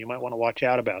happen. You might want to watch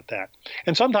out about that.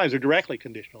 And sometimes they're directly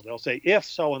conditional. They'll say, if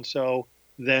so-and-so,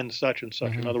 then such and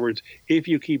such. In other words, if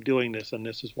you keep doing this, then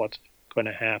this is what's going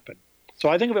to happen. So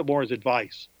I think of it more as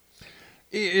advice.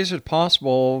 Is it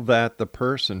possible that the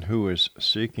person who is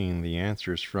seeking the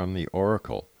answers from the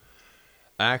oracle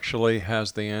actually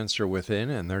has the answer within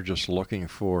and they're just looking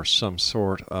for some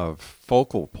sort of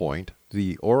focal point,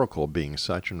 the oracle being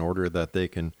such, in order that they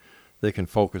can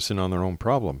focus in on their own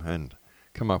problem and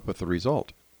come up with the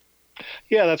result?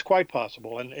 Yeah, that's quite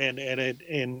possible, and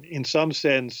in some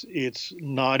sense, it's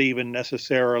not even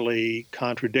necessarily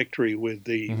contradictory with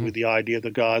the idea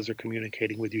the gods are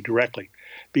communicating with you directly,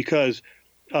 because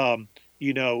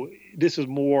this is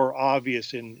more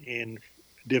obvious in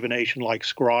divination like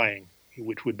scrying,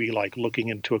 which would be like looking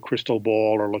into a crystal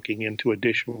ball or looking into a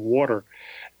dish of water,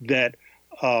 that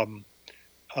the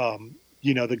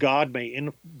god may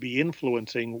be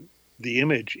influencing the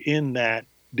image in that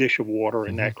dish of water,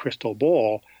 in that crystal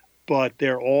ball, but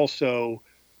they're also,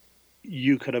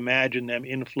 you could imagine them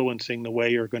influencing the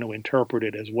way you're going to interpret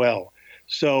it as well.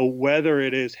 So whether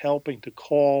it is helping to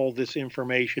call this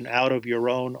information out of your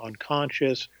own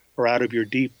unconscious or out of your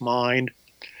deep mind,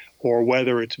 or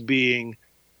whether it's being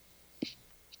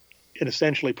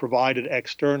essentially provided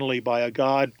externally by a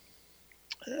god,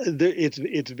 it's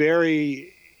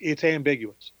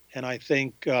ambiguous. And I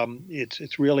think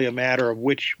it's really a matter of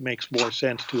which makes more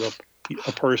sense to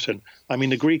a person. I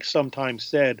mean, the Greeks sometimes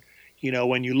said,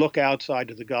 when you look outside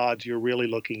to the gods, you're really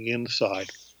looking inside.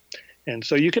 And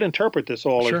so you can interpret this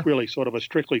all as really sort of a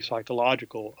strictly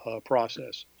psychological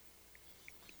process.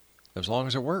 As long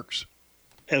as it works.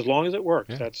 As long as it works.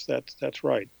 Yeah. That's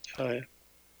right.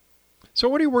 So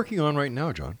what are you working on right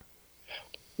now, John?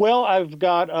 Well, I've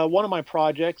got one of my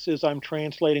projects is I'm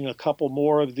translating a couple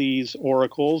more of these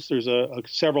oracles. There's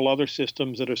several other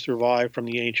systems that have survived from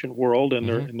the ancient world,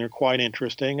 and they're quite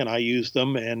interesting, and I use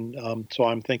them. And so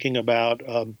I'm thinking about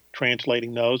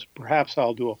translating those. Perhaps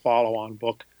I'll do a follow-on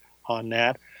book on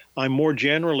that. I'm more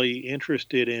generally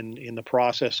interested in the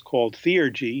process called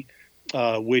theurgy,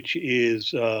 which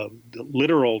is the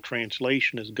literal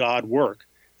translation is God work,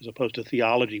 as opposed to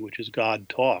theology, which is God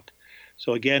talk.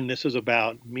 So again, this is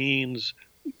about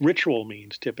ritual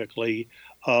means typically,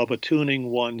 of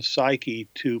attuning one's psyche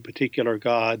to particular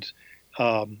gods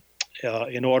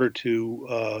in order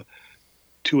to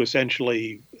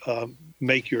essentially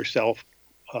make yourself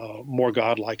more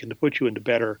godlike and to put you into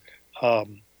better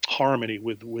harmony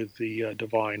with the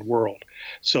divine world.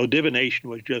 So divination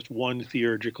was just one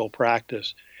theurgical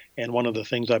practice, and one of the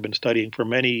things I've been studying for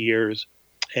many years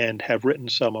and have written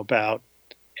some about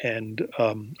and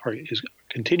is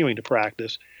continuing to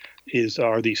practice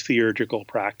are these theurgical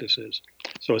practices.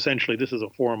 So essentially, this is a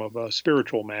form of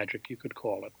spiritual magic, you could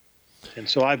call it. And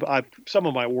so I've some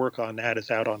of my work on that is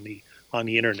out on the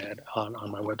internet on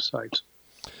my websites.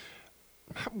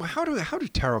 How do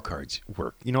tarot cards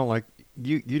work? Like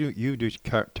you do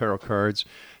tarot cards.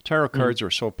 Tarot cards are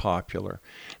so popular.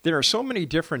 There are so many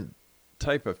different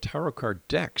type of tarot card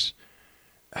decks.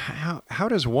 How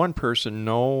does one person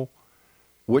know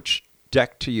which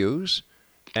deck to use,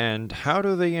 and how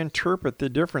do they interpret the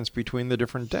difference between the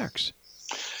different decks?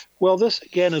 Well, this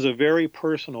again is a very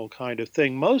personal kind of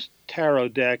thing. Most tarot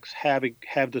decks have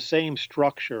the same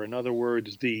structure. In other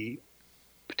words, the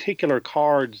particular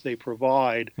cards they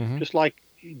provide, just like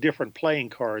different playing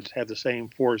cards, have the same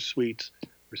four suits,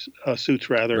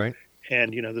 right.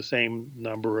 and the same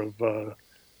number of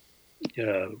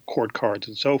court cards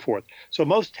and so forth. So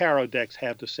most tarot decks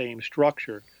have the same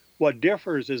structure. What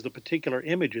differs is the particular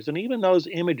images, and even those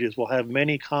images will have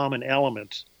many common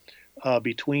elements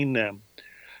between them.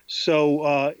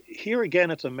 So here again,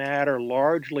 it's a matter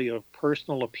largely of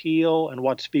personal appeal and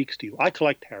what speaks to you. I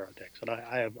collect tarot decks, and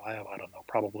I have I don't know,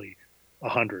 probably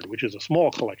 100, which is a small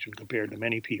collection compared to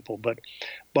many people. But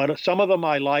some of them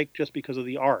I like just because of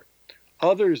the art.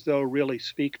 Others, though, really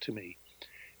speak to me.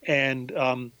 And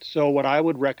so what I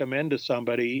would recommend to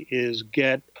somebody is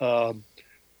get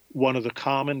one of the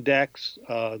common decks.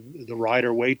 The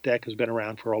Rider-Waite deck has been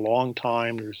around for a long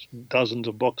time. There's dozens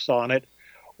of books on it.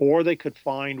 Or they could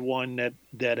find one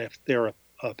that if they're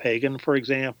a pagan, for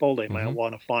example, they might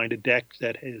want to find a deck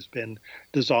that has been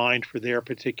designed for their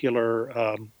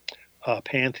particular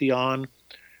pantheon.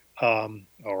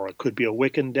 Or it could be a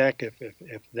Wiccan deck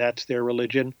if that's their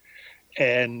religion.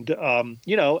 And,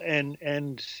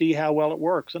 and see how well it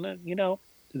works. And,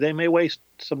 they may waste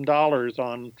some dollars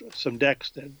on some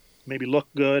decks that maybe look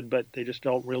good, but they just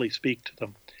don't really speak to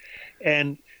them.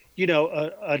 And,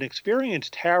 an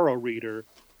experienced tarot reader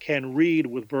can read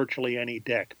with virtually any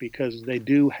deck because they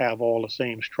do have all the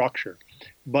same structure,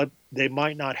 but they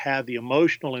might not have the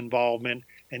emotional involvement,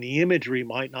 and the imagery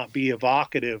might not be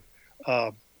evocative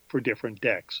for different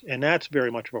decks. And that's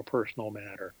very much of a personal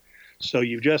matter. So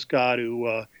you've just got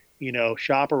to,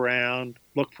 shop around,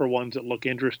 look for ones that look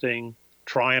interesting,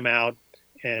 try them out,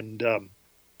 and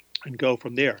go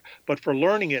from there. But for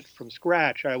learning it from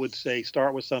scratch, I would say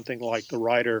start with something like the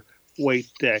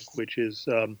Rider-Waite deck, which is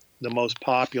the most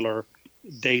popular,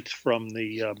 dates from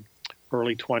the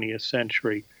early 20th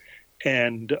century.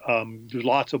 And there's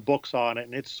lots of books on it,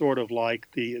 and it's sort of like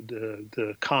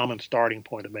the common starting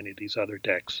point of many of these other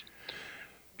decks.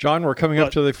 John, we're coming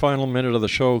up to the final minute of the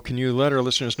show. Can you let our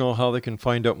listeners know how they can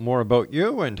find out more about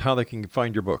you and how they can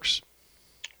find your books?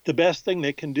 The best thing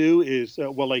they can do is,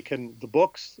 the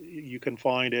books you can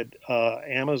find at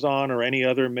Amazon or any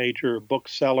other major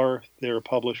bookseller. They're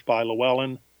published by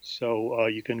Llewellyn, so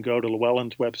you can go to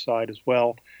Llewellyn's website as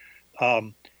well.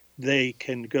 They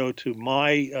can go to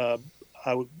my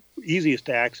easiest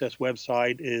to access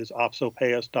website is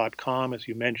opsopaus.com, as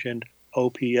you mentioned,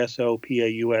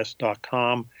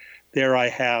 opsopaus.com. There I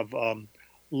have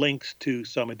links to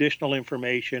some additional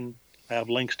information. I have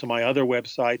links to my other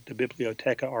website, the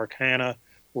Bibliotheca Arcana,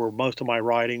 where most of my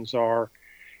writings are.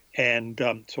 And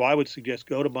so I would suggest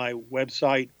go to my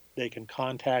website. They can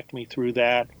contact me through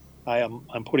that.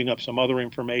 I'm putting up some other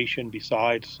information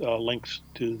besides links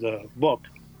to the book.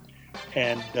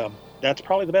 And that's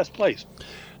probably the best place.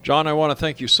 John, I want to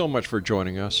thank you so much for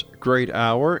joining us. Great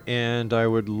hour, and I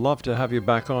would love to have you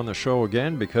back on the show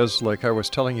again because, like I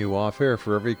was telling you off air,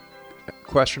 for every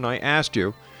question I asked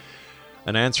you,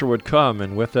 an answer would come,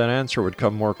 and with that answer would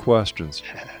come more questions.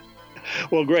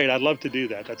 Well, great. I'd love to do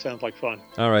that. That sounds like fun.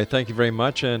 All right. Thank you very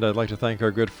much, and I'd like to thank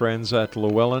our good friends at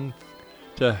Llewellyn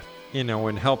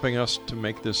in helping us to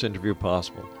make this interview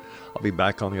possible. I'll be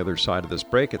back on the other side of this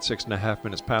break at 6.5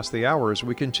 minutes past the hour as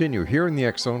we continue here in the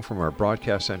X Zone from our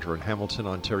broadcast center in Hamilton,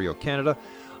 Ontario, Canada,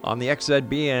 on the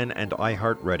XZBN and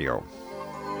iHeartRadio.